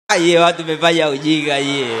Ye watu mefanya ujinga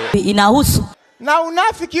ye. Inahusu. Na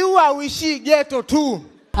unafiki huwa uishi ghetto tu.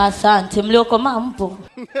 Asante, mliokoma mpo.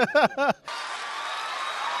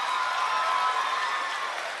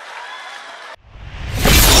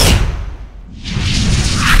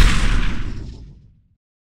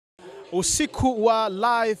 Usiku wa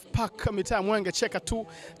live pack mitaa Mwenge cheka tu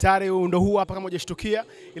tayari ndo huu hapa kama hujashtukia,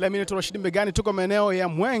 ila mimi naitwa Rashid Mbegani, tuko maeneo ya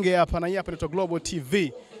Mwenge hapa na hapa ni Global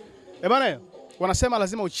TV. Bana, wanasema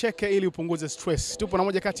lazima ucheke ili upunguze stress. Tupo na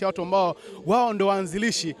moja kati ya watu ambao wao ndo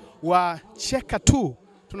waanzilishi wa CHEKA TU.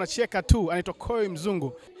 Tunacheka tu, anaitwa KOI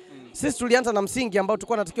MZUNGU. Sisi tulianza na msingi ambao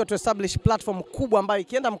tulikuwa tunatakiwa tu establish platform kubwa ambayo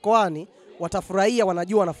ikienda mkoani watafurahia,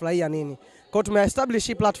 wanajua wanafurahia nini. Kwa hiyo tumeestablish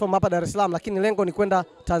hii platform hapa Dar es Salaam, lakini lengo ni kwenda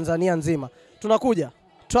Tanzania nzima. Tunakuja,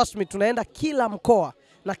 trust me, tunaenda kila mkoa,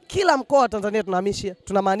 na kila mkoa wa Tanzania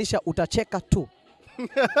tunamaanisha utacheka tu.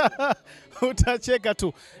 Utacheka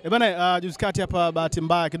tu. Bana, juzi kati hapa bahati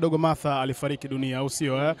mbaya kidogo Martha alifariki dunia, au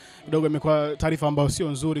sio? Kidogo imekuwa taarifa ambayo sio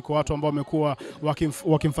nzuri kwa watu ambao wamekuwa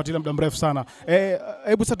wakimfuatilia muda mrefu sana.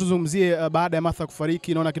 Hebu sasa tuzungumzie baada ya Martha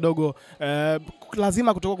kufariki, naona kidogo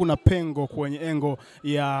lazima kutoka kuna pengo kwenye engo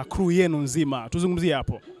ya crew yenu nzima. Tuzungumzie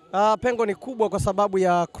hapo. Pengo ni kubwa kwa sababu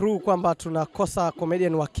ya crew, kwamba tunakosa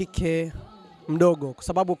comedian wa kike mdogo, kwa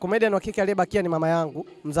sababu comedian wa kike aliyebakia ni mama yangu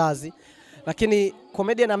mzazi. Lakini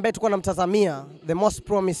comedian ambaye tulikuwa namtazamia the most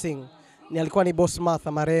promising alikuwa ni Boss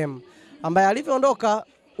Martha marehemu, ambaye alivyoondoka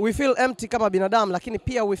we feel empty kama binadamu, lakini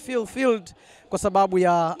pia we feel filled kwa sababu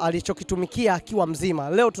ya alichokitumikia akiwa mzima.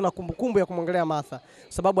 Leo tuna kumbukumbu ya kumwongelea Martha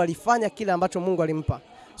sababu alifanya kile ambacho Mungu alimpa.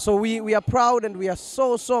 So we are proud and we are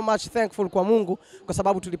so much thankful kwa Mungu kwa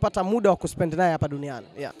sababu tulipata muda wa kuspend naye hapa duniani.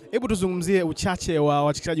 Hebu tuzungumzie uchache wa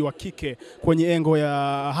wachekeshaji wa kike kwenye engo ya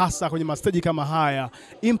hasa kwenye masteji kama haya.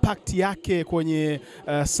 Impact yake kwenye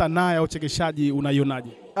sanaa ya uchekeshaji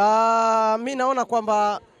unaionaje? Mimi naona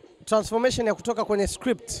kwamba transformation ya kutoka kwenye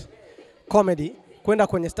script comedy kwenda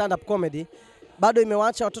kwenye stand up comedy bado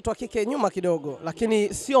imewaacha watoto wa kike nyuma kidogo,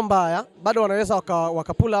 lakini sio mbaya, bado wanaweza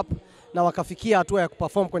waka pull up na wakafikia hatua ya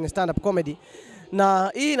kuperform kwenye stand up comedy.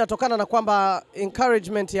 Na hii inatokana na kwamba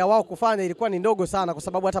encouragement ya wao kufanya ilikuwa ni ndogo sana, kwa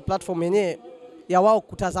sababu hata platform yenyewe ya wao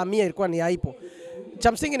kutazamia ilikuwa ni haipo.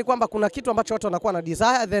 Cha msingi ni kwamba kuna kitu ambacho watu wanakuwa na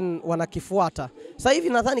desire then wanakifuata. Sasa hivi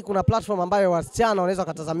nadhani kuna platform ambayo wasichana wanaweza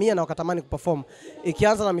wakatazamia na wakatamani kuperform.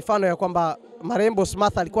 Ikianza na mifano ya kwamba marehemu Boss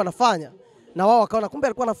Martha alikuwa anafanya na wao wakaona kumbe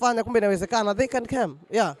alikuwa anafanya, kumbe inawezekana, they can come.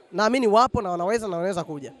 Naamini wapo na wanaweza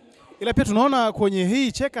kuja. Ila pia tunaona kwenye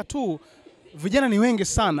hii CHEKA TU vijana ni wengi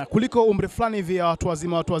sana kuliko umri fulani hivi ya watu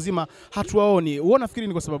wazima hatuwaoni. Wewe unafikiri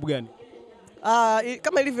ni kwa sababu gani?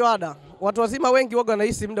 Kama ilivyo ada, watu wazima wengi waga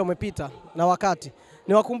wanahisi muda umepita na wakati.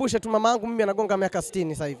 Niwakumbushe tu mama yangu mimi anagonga miaka 60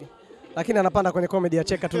 sasa hivi, lakini anapanda kwenye comedy ya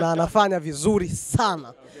CHEKA TU anafanya vizuri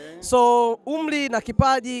sana. So umri na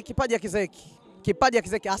kipaji hakizeki. Kipaji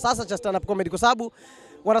hakizeki hasa cha stand up comedy, kwa sababu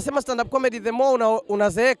wanasema stand up comedy the more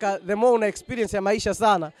unazeeka the more una experience ya maisha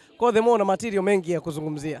sana, kwa the more una material mengi ya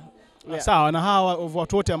kuzungumzia. Sawa, na hawa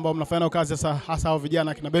watu wote ambao mnafanya nao kazi hasa hao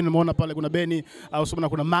vijana, kina Beni umeona pale, kuna Beni au sio,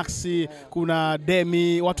 kuna Maxi, kuna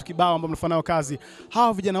Demi, watu kibao ambao mnafanya nao kazi.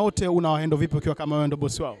 Hawa vijana wote unawahandle vipi ukiwa kama wewe ndio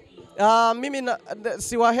boss wao? Mimi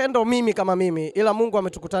si wahandle mimi kama mimi, ila Mungu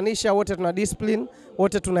ametukutanisha wote, tuna discipline,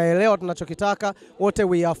 wote tunaelewa tunachokitaka, wote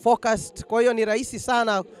we are focused. Kwa hiyo ni rahisi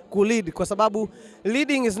sana kulead, kwa sababu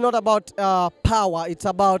leading is not about power, it's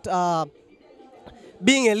about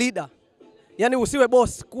being a leader. Yani usiwe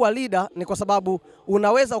boss, kuwa leader ni kwa sababu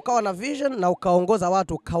unaweza ukawa na vision na ukaongoza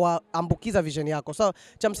watu, ukawaambukiza vision yako. So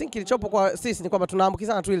cha msingi kilichopo kwa sisi ni kwamba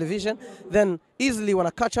tunaambukizana tu ile vision, then easily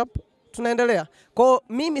wana catch up, tunaendelea. Kwa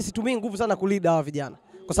mimi situmii nguvu sana kulead hawa vijana,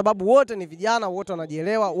 kwa sababu wote ni vijana, wote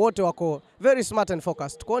wanajielewa, wote wako very smart and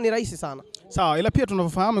focused. Kwa ni rahisi sana. Sawa, ila pia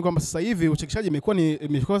tunavyofahamu kwamba sasa hivi uchekeshaji imekuwa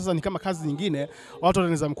ni kama kazi nyingine, watu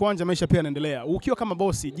wanaweza mkwanja, maisha pia yanaendelea. Ukiwa kama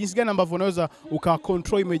bosi, jinsi gani ambavyo unaweza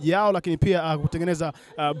ukacontrol image yao, lakini pia kutengeneza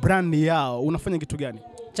brand yao, unafanya kitu gani?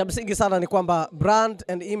 Cha msingi sana ni kwamba brand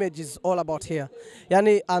and image is all about here.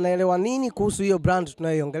 Yani anaelewa nini kuhusu hiyo brand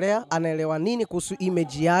tunayoiongelea, anaelewa nini kuhusu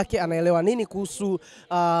image yake, anaelewa nini kuhusu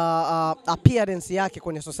appearance yake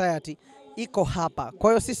kwenye society, iko hapa.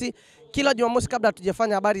 Kwa hiyo sisi kila Jumamosi kabla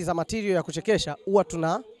hatujafanya habari za material ya kuchekesha,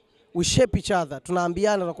 huwa we shape each other,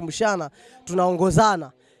 tunaambiana, tunakumbushana,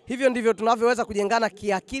 tunaongozana. Hivyo ndivyo tunavyoweza kujengana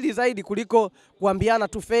kiakili zaidi kuliko kuambiana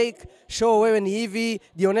tu fake, show wewe ni hivi,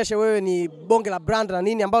 jionyeshe wewe ni bonge la brand na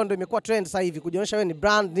nini, ambayo ndio imekuwa trend sasa hivi, kujionyesha wewe ni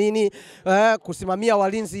brand nini, kusimamia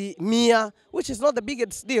walinzi 100, which is not the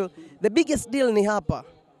biggest deal. The biggest deal ni hapa.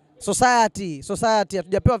 Society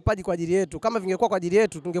hatujapewa vipaji kwa ajili yetu. Kama vingekuwa kwa ajili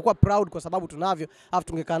yetu tungekuwa proud kwa sababu tunavyo, afu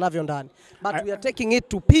tungekaa navyo ndani. But we are taking it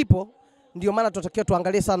to people ndio maana tunatakiwa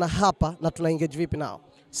tuangalie sana hapa na tuna engage vipi nao.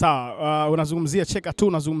 Sawa, unazungumzia CHEKA tu,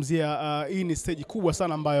 unazungumzia hii ni stage kubwa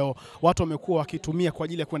sana ambayo watu wamekuwa wakitumia kwa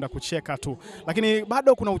ajili ya kwenda kucheka tu. Lakini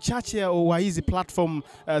bado kuna uchache wa hizi platform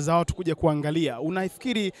za watu kuja kuangalia.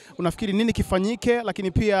 Unafikiri nini kifanyike,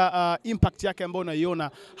 lakini pia impact yake ambayo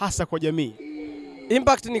unaiona hasa kwa jamii?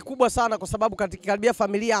 Impact ni kubwa sana kwa sababu karibia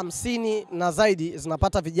familia 50 na zaidi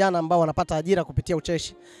zinapata vijana ambao wanapata ajira kupitia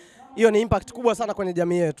ucheshi. Hiyo ni impact kubwa sana kwenye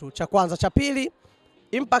jamii yetu. Cha kwanza, cha pili,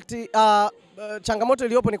 impact changamoto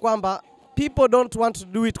iliyopo ni kwamba people don't want to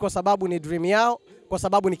do it kwa sababu ni dream yao, kwa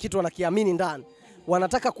sababu ni kitu wanakiamini ndani.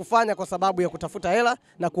 Wanataka kufanya kwa sababu ya kutafuta hela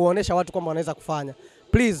na kuwaonesha watu kwamba wanaweza kufanya.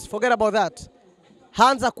 Please forget about that.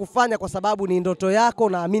 Anza kufanya kwa sababu ni ndoto yako,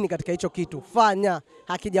 naamini katika hicho kitu. Fanya,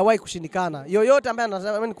 hakijawahi kushindikana. Yoyote ambaye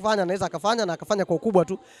anatamani kufanya anaweza akafanya na akafanya kwa ukubwa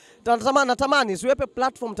tu. Natamani siwepe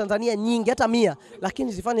platform Tanzania nyingi hata 100,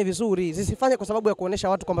 lakini zifanye vizuri. Zisifanye kwa sababu ya kuonesha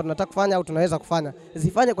watu kwamba tunataka kufanya au tunaweza kufanya.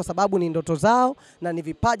 Zifanye kwa sababu ni ndoto zao na ni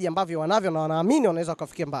vipaji ambavyo wanavyo na wanaamini wanaweza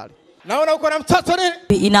kufikia mbali. Naona uko na mtoto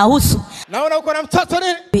nini? Inahusu. Naona uko na mtoto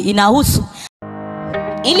nini? Inahusu.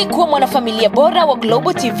 Ili kuwa mwanafamilia bora wa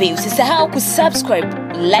Global TV, usisahau kusubscribe,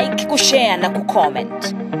 like, kushare na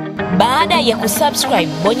kucomment. Baada ya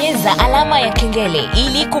kusubscribe, bonyeza alama ya kengele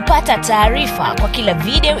ili kupata taarifa kwa kila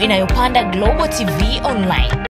video inayopanda Global TV Online.